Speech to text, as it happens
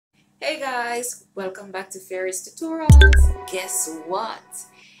Hey guys, welcome back to Fairy's Tutorials. Guess what?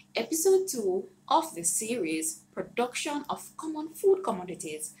 Episode 2 of the series Production of Common Food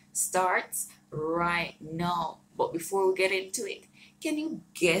Commodities starts right now. But before we get into it, can you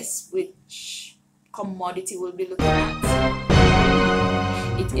guess which commodity we'll be looking at?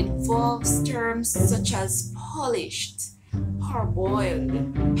 It involves terms such as polished, parboiled,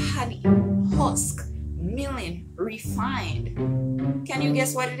 paddy, husk, milling, refined. Can you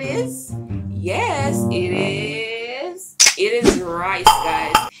guess what it is? Yes, it is. It is rice,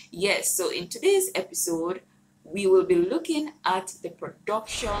 guys. Yes, so in today's episode, we will be looking at the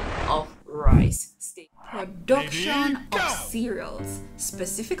production of rice. Production of cereals.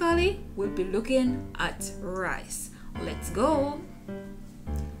 Specifically, we'll be looking at rice. Let's go.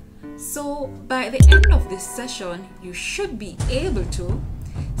 So, by the end of this session, you should be able to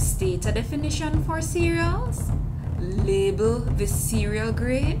state a definition for cereals, label the cereal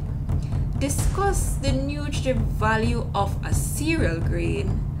grain, discuss the nutritive value of a cereal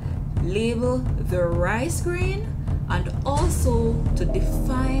grain, label the rice grain, and also to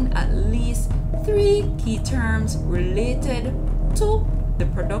define at least 3 key terms related to the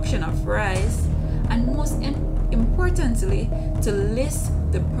production of rice, and most importantly, to list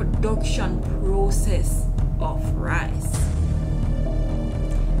the production process of rice.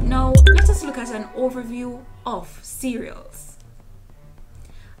 Now, let us look at an overview of cereals.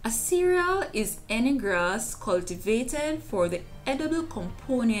 A cereal is any grass cultivated for the edible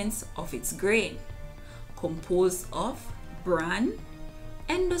components of its grain, composed of bran,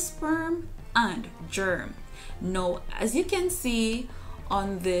 endosperm, and germ. Now, as you can see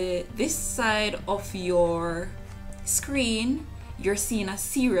on this side of your screen, you're seeing a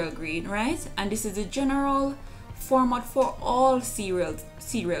cereal grain, right? And this is the general format for all cereal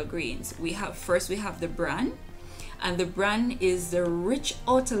grains. We have the bran, and the bran is the rich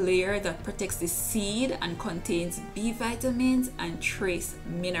outer layer that protects the seed and contains B vitamins and trace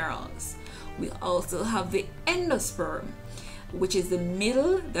minerals. We also have the endosperm, which is the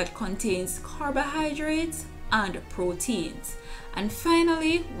middle that contains carbohydrates and proteins. And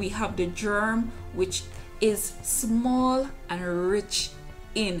finally, we have the germ, which is small and rich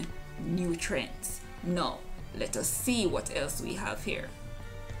in nutrients. Now, let us see what else we have here.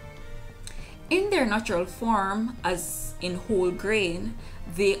 In their natural form, as in whole grain,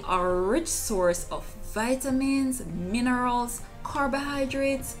 they are a rich source of vitamins, minerals,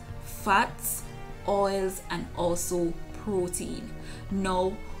 carbohydrates, fats, oils, and also protein.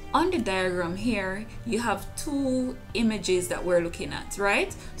 Now, on the diagram here, you have 2 images that we're looking at,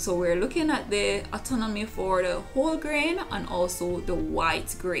 right? So we're looking at the autonomy for the whole grain and also the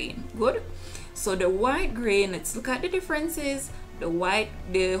white grain. Good. So the white grain, let's look at the differences.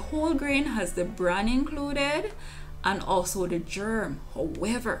 The whole grain has the bran included and also the germ.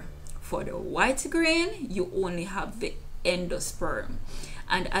 However, for the white grain, you only have the endosperm.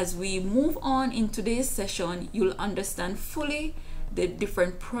 And as we move on in today's session, you'll understand fully the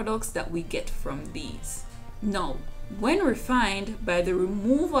different products that we get from these. Now, when refined by the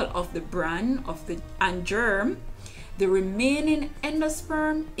removal of the bran and germ, the remaining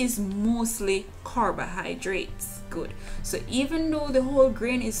endosperm is mostly carbohydrates. Good. So even though the whole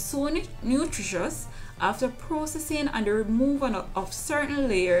grain is so nutritious, after processing and the removal of certain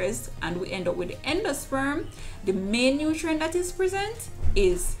layers, and we end up with the endosperm, the main nutrient that is present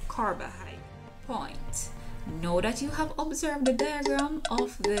is carbohydrate. Point. Now that you have observed the diagram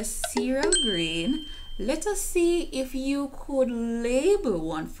of the cereal grain, let us see if you could label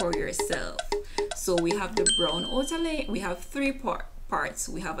one for yourself. So we have the brown outer layer. We have 3 parts.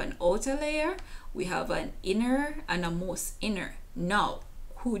 We have an outer layer, we have an inner, and a most inner. Now,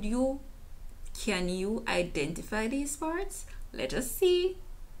 can you identify these parts? Let us see.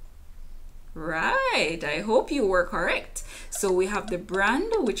 Right, I hope you were correct. So we have the bran,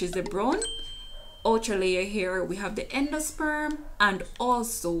 which is the brown outer layer here. We have the endosperm and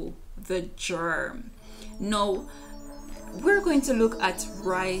also the germ. Now, we're going to look at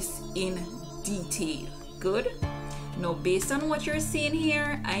rice in detail. Good. Now, based on what you're seeing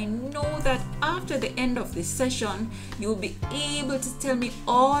here, I know that after the end of this session, you'll be able to tell me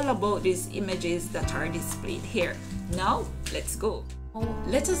all about these images that are displayed here. Now, let's go.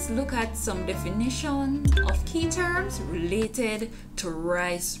 Let us look at some definition of key terms related to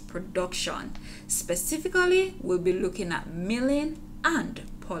rice production. Specifically, we'll be looking at milling and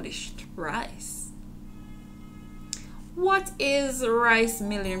polished rice. What is rice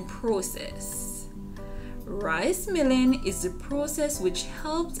milling process? Rice milling is the process which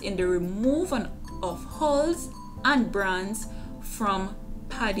helps in the removal of hulls and brands from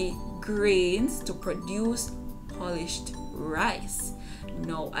paddy grains to produce polished rice.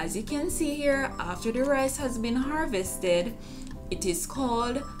 Now, as you can see here, after the rice has been harvested, it is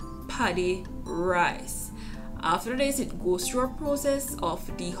called paddy rice. After this, it goes through a process of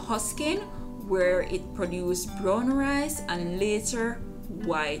dehusking where it produces brown rice and later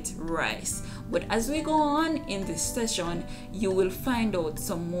white rice. But as we go on in this session, you will find out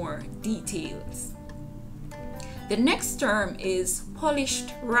some more details. The next term is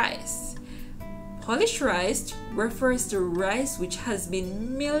polished rice. Polished rice refers to rice which has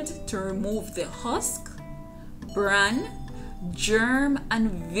been milled to remove the husk, bran, germ,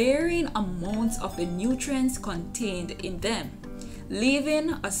 and varying amounts of the nutrients contained in them,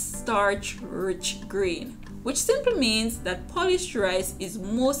 leaving a starch-rich grain, which simply means that polished rice is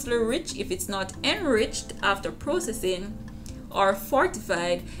mostly rich. If it's not enriched after processing or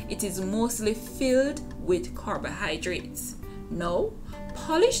fortified, it is mostly filled with carbohydrates. Now,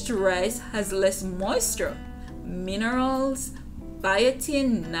 polished rice has less moisture, minerals,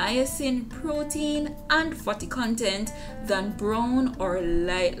 biotin, niacin, protein, and fatty content than brown or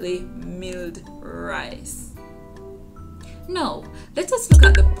lightly milled rice. Now, let us look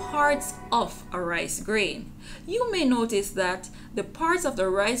at the parts of a rice grain. You may notice that the parts of the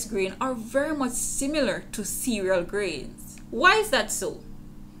rice grain are very much similar to cereal grains. Why is that so?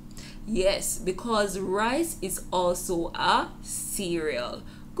 Yes, because rice is also a cereal.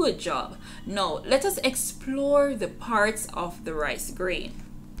 Good job. Now, let us explore the parts of the rice grain.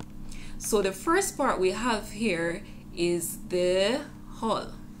 So the first part we have here is the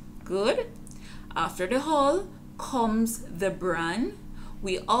hull. Good. After the hull comes the bran.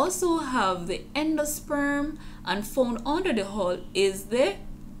 We also have the endosperm, and found under the hull is the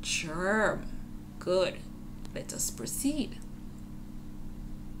germ. Good. Let us proceed.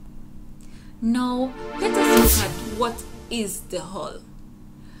 Now, let us look at what is the hull.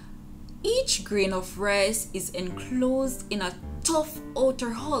 Each grain of rice is enclosed in a tough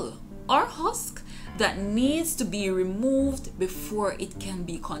outer hull or husk that needs to be removed before it can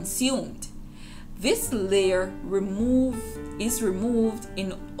be consumed. This layer is removed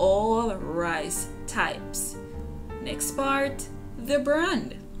in all rice types. Next part, the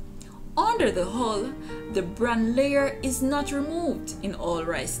bran. Under the hull, the bran layer is not removed in all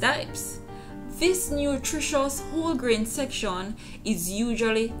rice types. This nutritious whole grain section is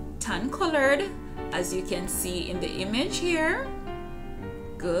usually tan colored, as you can see in the image here.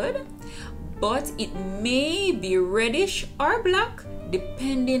 Good. But it may be reddish or black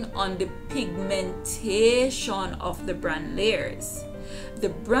depending on the pigmentation of the bran layers. The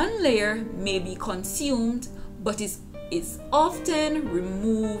bran layer may be consumed, but is often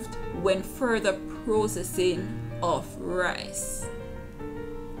removed when further processing of rice.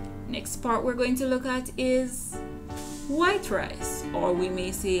 Next part we're going to look at is white rice, or we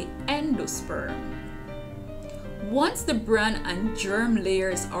may say endosperm. Once the bran and germ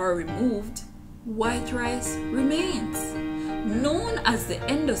layers are removed, white rice remains. Known as the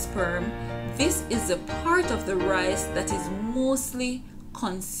endosperm, this is the part of the rice that is mostly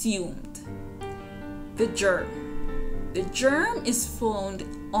consumed. The germ. The germ is found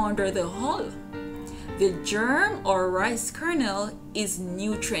under the hull. The germ or rice kernel is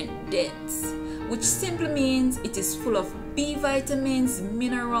nutrient dense, which simply means it is full of B vitamins,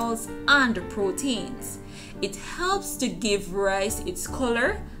 minerals, and proteins. It helps to give rice its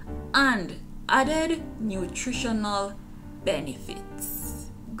color and added nutritional benefits.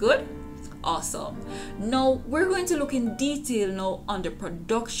 Good? Awesome. Now we're going to look in detail now on the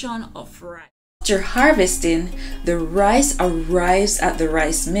production of rice. After harvesting, the rice arrives at the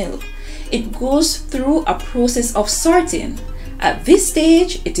rice mill. It goes through a process of sorting. At this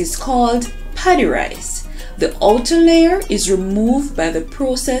stage, it is called paddy rice. The outer layer is removed by the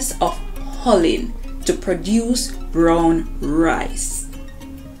process of hulling to produce brown rice.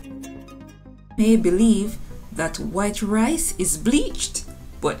 You may believe that white rice is bleached,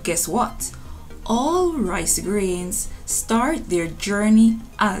 but guess what? All rice grains start their journey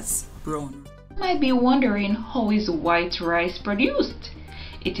as brown. You might be wondering, how is white rice produced?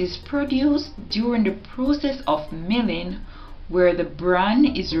 It is produced during the process of milling, where the bran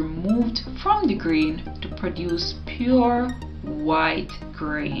is removed from the grain to produce pure white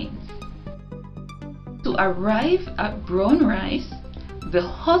grains. To arrive at brown rice, the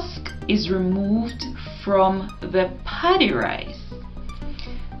husk is removed from the paddy rice.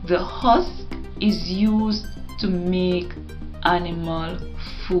 The husk is used to make animal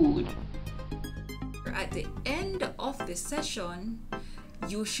food. At the end of the session,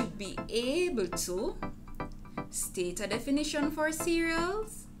 you should be able to state a definition for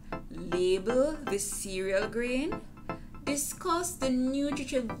cereals, label the cereal grain, discuss the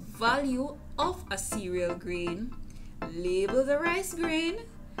nutritive value of a cereal grain, Label the rice grain.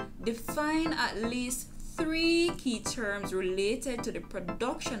 Define at least 3 key terms related to the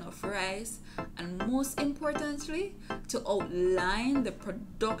production of rice, and most importantly, to outline the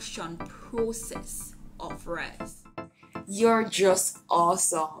production process of rice. You're just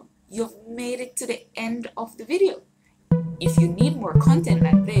awesome. You've made it to the end of the video. If you need more content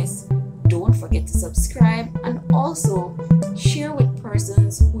like this, don't forget to subscribe and also share with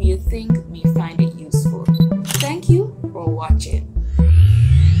persons who you think may find it useful. Thank you for watching.